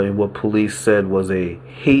mother in what police said was a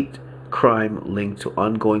hate crime linked to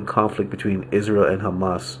ongoing conflict between Israel and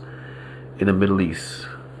Hamas in the Middle East.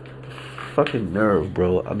 Fucking nerve,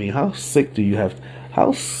 bro. I mean, how sick do you have?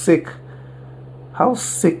 How sick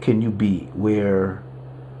can you be where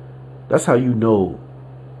That's how you know.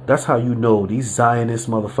 That's how you know these Zionist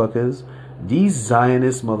motherfuckers. These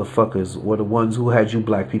Zionist motherfuckers were the ones who had you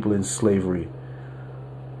black people in slavery.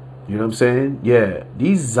 You know what I'm saying? Yeah.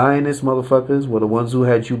 These Zionist motherfuckers were the ones who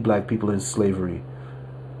had you black people in slavery.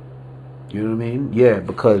 You know what I mean? Yeah,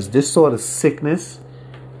 because this sort of sickness,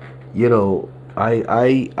 you know, I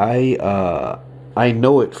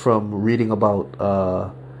know it from reading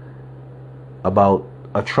about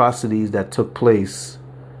atrocities that took place,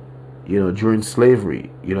 you know, during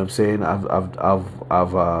slavery. You know what I'm saying?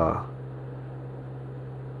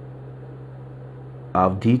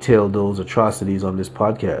 I've detailed those atrocities on this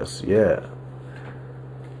podcast. Yeah.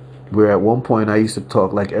 Where at one point I used to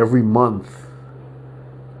talk, like every month,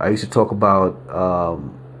 I used to talk about,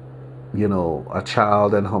 you know, a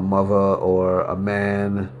child and her mother, or a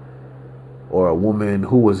man or a woman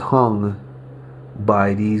who was hung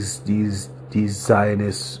by these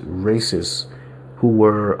Zionist racists who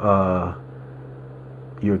were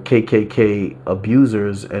your KKK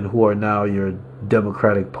abusers and who are now your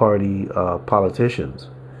Democratic Party politicians.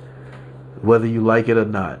 Whether you like it or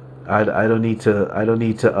not, I don't need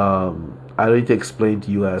to explain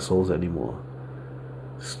to you assholes anymore.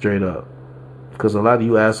 Straight up, because a lot of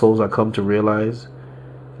you assholes, I come to realize,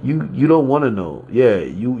 you don't want to know. Yeah,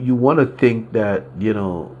 you want to think that, you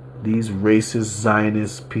know, these racist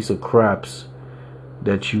Zionist piece of craps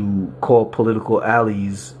that you call political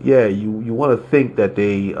allies, yeah, you want to think that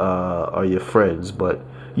they are your friends, but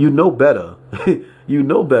you know better. You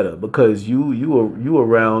know better, because you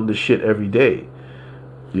around the shit every day.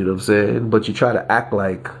 You know what I'm saying? But you try to act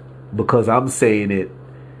like, because I'm saying it,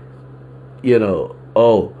 you know,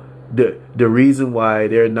 oh, the reason why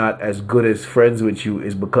they're not as good as friends with you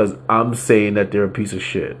is because I'm saying that they're a piece of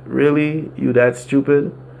shit. Really? You that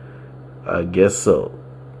stupid? I guess so.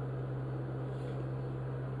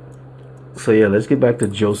 So yeah, let's get back to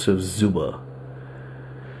Joseph Zuba.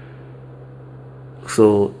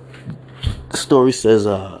 So the story says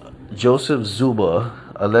Joseph Zuba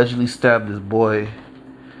allegedly stabbed his boy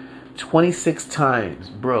 26 times.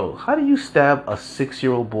 Bro, how do you stab a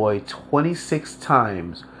 6-year-old boy 26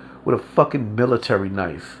 times with a fucking military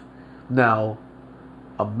knife? Now,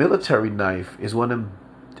 a military knife is one of them,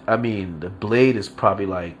 I mean, the blade is probably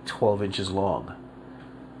like 12 inches long.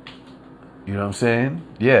 You know what I'm saying?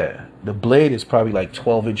 Yeah, the blade is probably like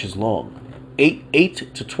 12 inches long. 8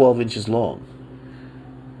 to 12 inches long.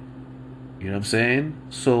 You know what I'm saying?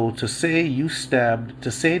 So to say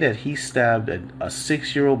that he stabbed a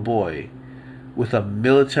 6-year-old boy with a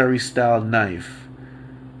military style knife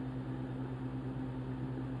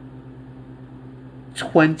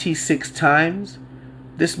 26 times,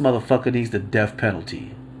 this motherfucker needs the death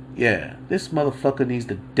penalty. Yeah, this motherfucker needs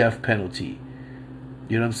the death penalty.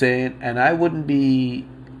 You know what I'm saying? And I wouldn't be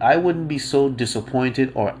so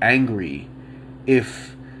disappointed or angry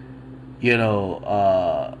if, you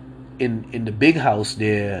know, in the big house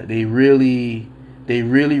there, they really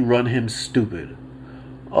run him stupid.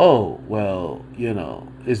 Oh, well, you know,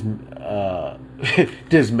 there's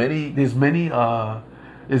many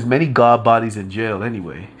God bodies in jail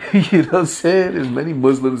anyway. You know what I'm saying? There's many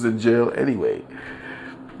Muslims in jail anyway.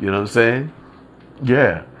 You know what I'm saying?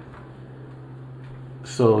 Yeah.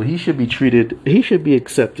 So he should be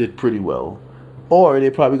accepted pretty well. Or they're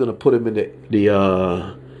probably gonna put him in the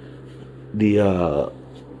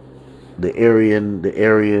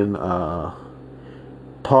Aryan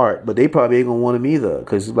part, but they probably ain't gonna want him either,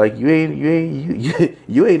 because like you ain't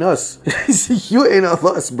us. You ain't of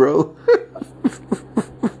us, bro.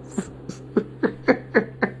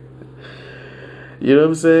 You know what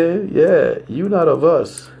I'm saying? Yeah, you not of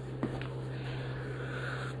us.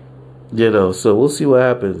 You know, so we'll see what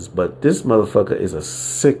happens. But this motherfucker is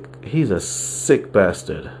he's a sick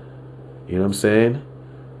bastard. You know what I'm saying?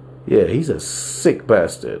 Yeah, he's a sick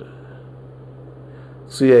bastard.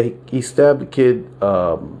 So yeah, he stabbed the kid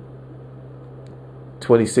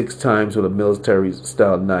 26 times with a military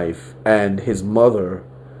style knife, and his mother,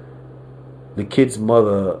 the kid's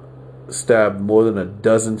mother, stabbed more than a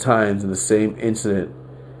dozen times in the same incident.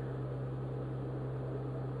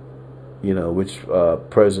 You know, which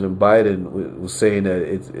President Biden was saying that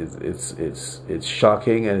it's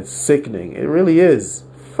shocking and it's sickening. It really is.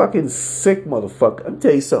 Fucking sick motherfucker. I'm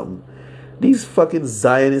tell you something. These fucking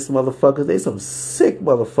Zionist motherfuckers, they some sick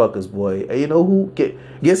motherfuckers, boy. And you know who?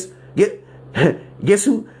 Guess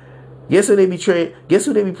who they be Guess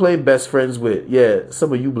who they be playing best friends with? Yeah,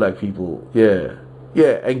 some of you black people. Yeah.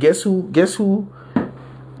 And guess who?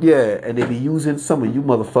 Yeah, and they be using some of you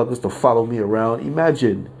motherfuckers to follow me around.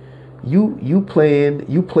 Imagine you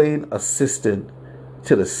playing assistant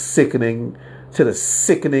to the sickening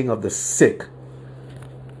of the sick.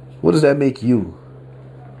 What does that make you?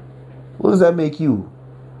 What does that make you?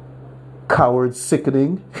 Coward,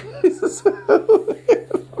 sickening. That's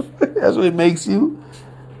what it makes you.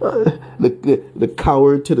 The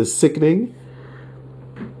coward to the sickening.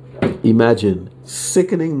 Imagine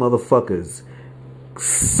sickening motherfuckers,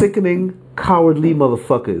 sickening cowardly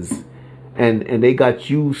motherfuckers, and they got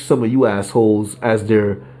you, some of you assholes, as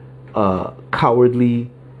their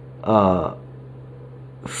cowardly,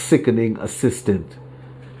 sickening assistant.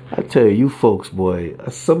 I tell you, folks, boy,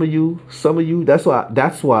 some of you. That's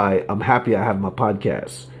why I'm happy I have my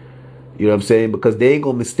podcast. You know what I'm saying? Because they ain't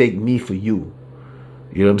gonna mistake me for you.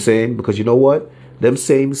 You know what I'm saying? Because you know what? Them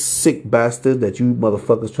same sick bastards that you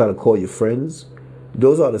motherfuckers try to call your friends,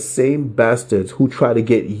 those are the same bastards who try to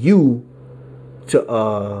get you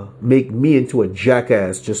to make me into a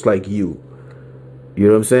jackass just like you. You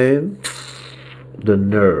know what I'm saying? The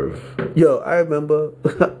nerve. Yo, I remember.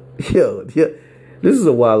 Yo, yeah. This is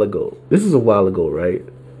a while ago, right?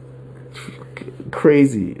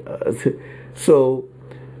 Crazy. So,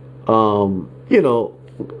 you know,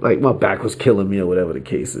 like my back was killing me or whatever the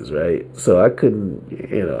case is, right? So I couldn't,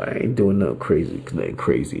 I ain't doing nothing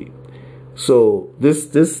crazy. So this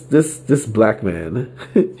black man,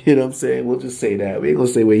 you know what I'm saying? We'll just say that. We ain't gonna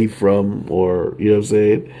say where he from or, you know what I'm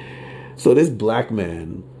saying? So this black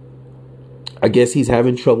man, I guess he's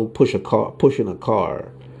having trouble pushing a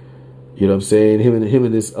car. You know what I'm saying? Him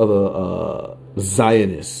and this other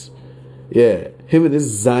Zionist. Yeah, him and this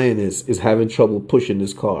Zionist is having trouble pushing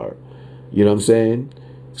this car. You know what I'm saying?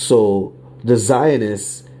 So the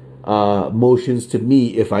Zionist motions to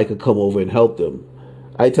me if I could come over and help them.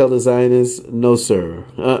 I tell the Zionist, no, sir.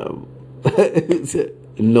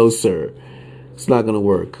 No, sir. It's not going to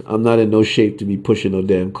work. I'm not in no shape to be pushing no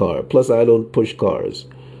damn car. Plus, I don't push cars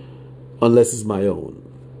unless it's my own.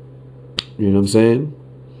 You know what I'm saying?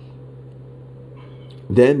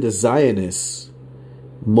 Then the Zionists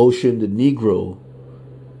motioned the Negro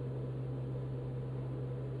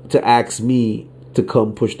to ask me to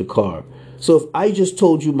come push the car. So if I just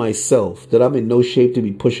told you myself that I'm in no shape to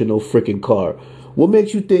be pushing no freaking car, what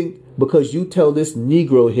makes you think because you tell this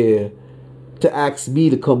Negro here to ask me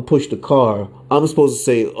to come push the car, I'm supposed to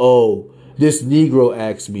say, oh, this Negro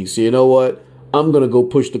asked me, so you know what? I'm going to go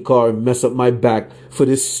push the car and mess up my back for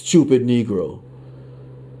this stupid Negro.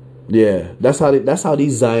 Yeah, that's how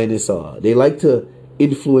these Zionists are. They like to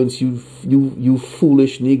influence you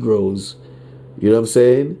foolish Negroes. You know what I'm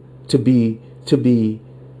saying? To be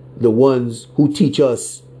the ones who teach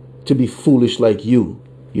us to be foolish like you.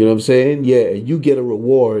 You know what I'm saying? Yeah, and you get a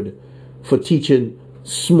reward for teaching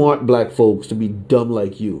smart black folks to be dumb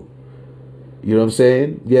like you. You know what I'm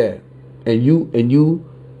saying? Yeah, and you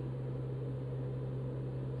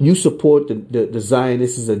support the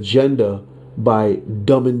Zionists' agenda by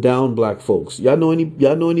dumbing down black folks. Y'all know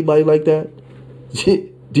anybody like that?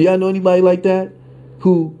 Do y'all know anybody like that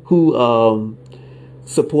who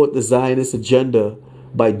support the Zionist agenda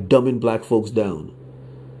by dumbing black folks down?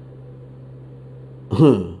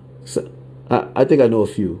 So, I think I know a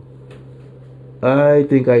few.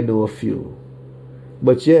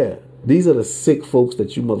 But yeah, these are the sick folks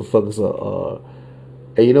that you motherfuckers are.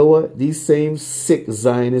 And you know what? These same sick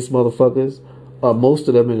Zionist motherfuckers are most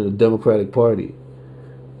of them in the Democratic Party.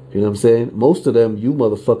 You know what I'm saying? Most of them you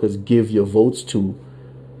motherfuckers give your votes to,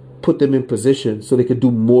 put them in position so they could do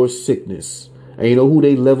more sickness. And you know who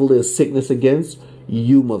they level their sickness against?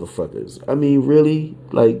 You motherfuckers. I mean, really?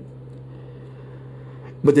 Like,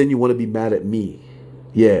 but then you want to be mad at me.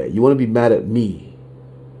 Yeah, you want to be mad at me.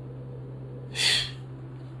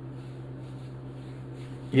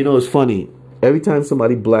 You know, it's funny. Every time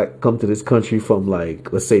somebody black come to this country from,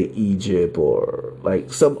 like, let's say Egypt or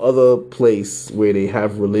like some other place where they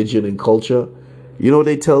have religion and culture, you know what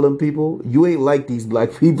they tell them people? You ain't like these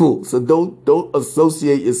black people, so don't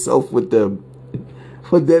associate yourself with them.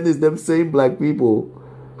 But then it's them same black people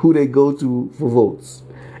who they go to for votes,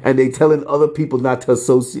 and they telling other people not to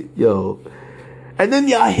associate. Yo, and then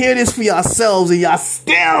y'all hear this for yourselves, and y'all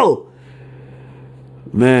still,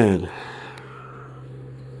 man.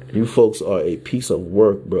 You folks are a piece of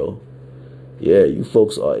work, bro. Yeah, you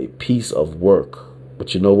folks are a piece of work.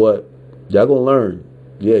 But you know what? Y'all gonna learn.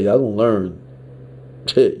 Yeah, y'all gonna learn.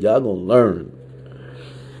 Y'all gonna learn.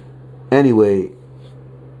 Anyway,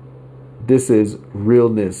 this is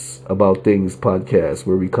Realness About Things podcast,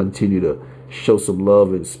 where we continue to show some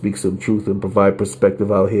love and speak some truth and provide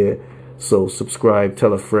perspective out here. So subscribe,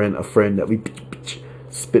 tell a friend that we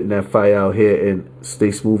spitting that fire out here, and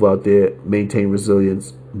stay smooth out there. Maintain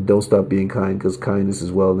resilience. Don't stop being kind, because kindness is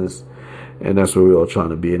wellness, and that's where we're all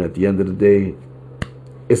trying to be. And at the end of the day,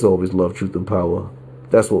 it's always love, truth, and power.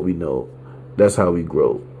 That's what we know. That's how we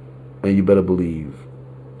grow. And you better believe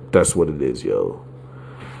that's what it is, yo.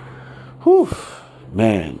 Whew.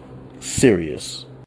 Man, serious.